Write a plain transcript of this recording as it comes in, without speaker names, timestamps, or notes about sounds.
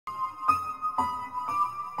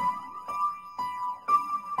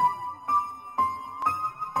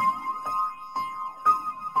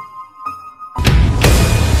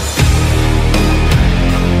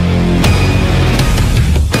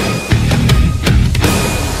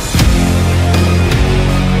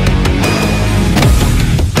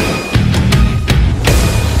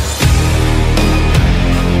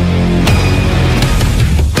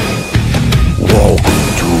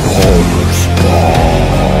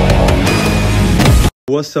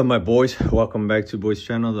What's up, my boys? Welcome back to boys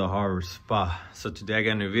channel, the horror spa. So today I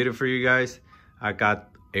got a new video for you guys. I got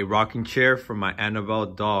a rocking chair for my Annabelle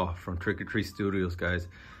doll from Trick or Treat Studios, guys.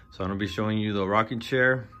 So I'm gonna be showing you the rocking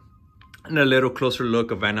chair and a little closer look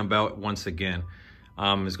of Annabelle once again.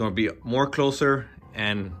 It's gonna be more closer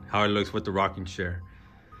and how it looks with the rocking chair,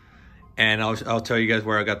 and I'll tell you guys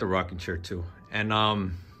where I got the rocking chair too. And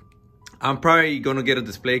I'm probably gonna get a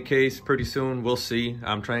display case pretty soon. We'll see.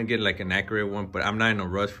 I'm trying to get like an accurate one, but I'm not in a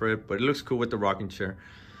rush for it. But it looks cool with the rocking chair.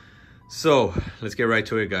 So let's get right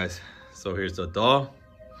to it, guys. So here's the doll,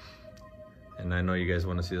 and I know you guys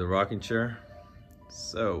want to see the rocking chair.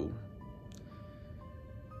 So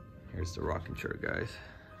here's the rocking chair, guys.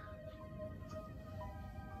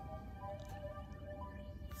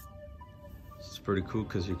 It's pretty cool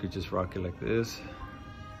because you could just rock it like this.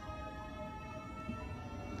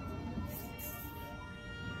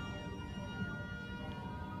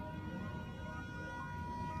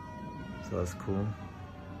 So that's cool.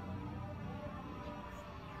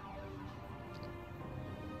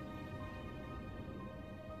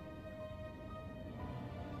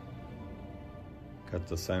 Got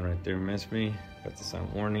the sign right there, miss me. Got the sign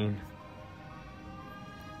warning.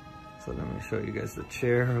 So let me show you guys the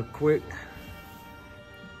chair real quick.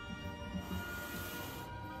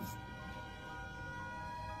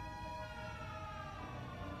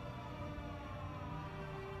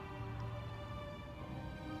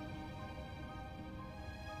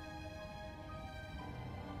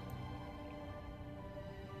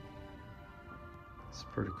 It's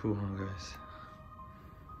pretty cool, huh, guys?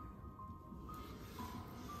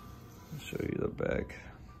 I'll show you the back.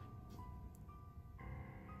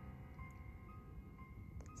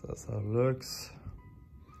 So that's how it looks.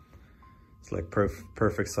 It's like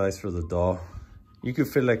perfect size for the doll. You could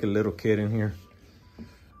fit like a little kid in here.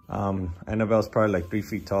 Annabelle's probably like 3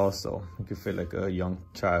 feet tall, so you could fit like a young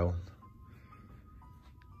child.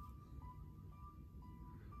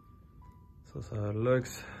 So that's how it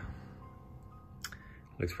looks.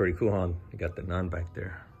 Looks pretty cool, huh? You got the nun back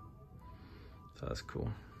there. So that's cool.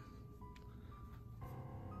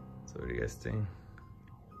 So what do you guys think?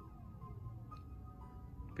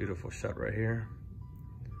 Beautiful shot right here.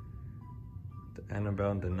 The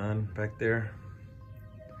Annabelle and the nun back there.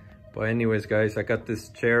 But anyways, guys, I got this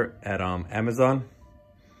chair at Amazon.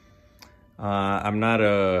 I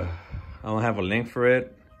don't have a link for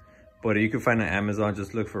it, but you can find it on Amazon.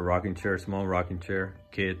 Just look for rocking chair, small rocking chair,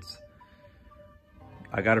 kids.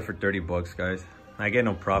 I got it for 30 bucks, guys. I get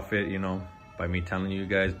no profit, you know, by me telling you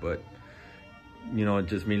guys, but you know,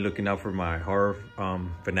 just me looking out for my horror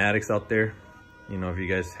fanatics out there. You know, if you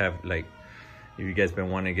guys have like, if you guys been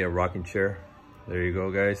wanting to get a rocking chair, there you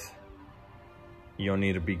go, guys. You don't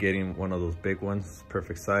need to be getting one of those big ones.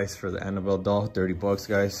 Perfect size for the Annabelle doll. 30 bucks,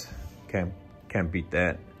 guys. Can't beat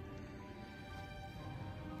that.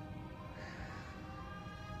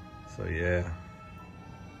 So yeah.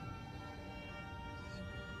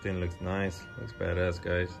 Thing looks nice, looks badass,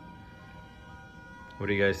 guys. What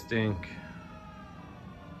do you guys think?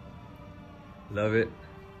 Love it.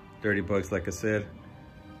 30 bucks, like I said.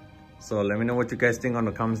 So let me know what you guys think on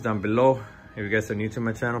the comments down below. If you guys are new to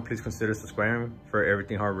my channel, please consider subscribing for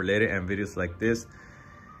everything horror related and videos like this.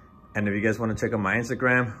 And if you guys want to check out my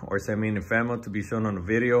Instagram or send me an email to be shown on the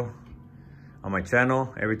video on my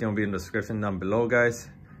channel, everything will be in the description down below, guys.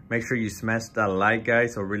 Make sure you smash that like,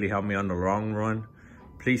 guys. It'll really help me on the long run.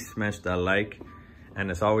 Please smash that like.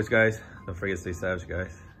 And as always, guys, don't forget to stay savage,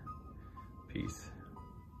 guys. Peace.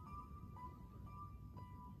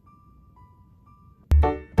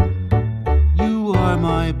 You are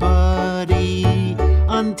my buddy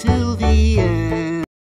until the end.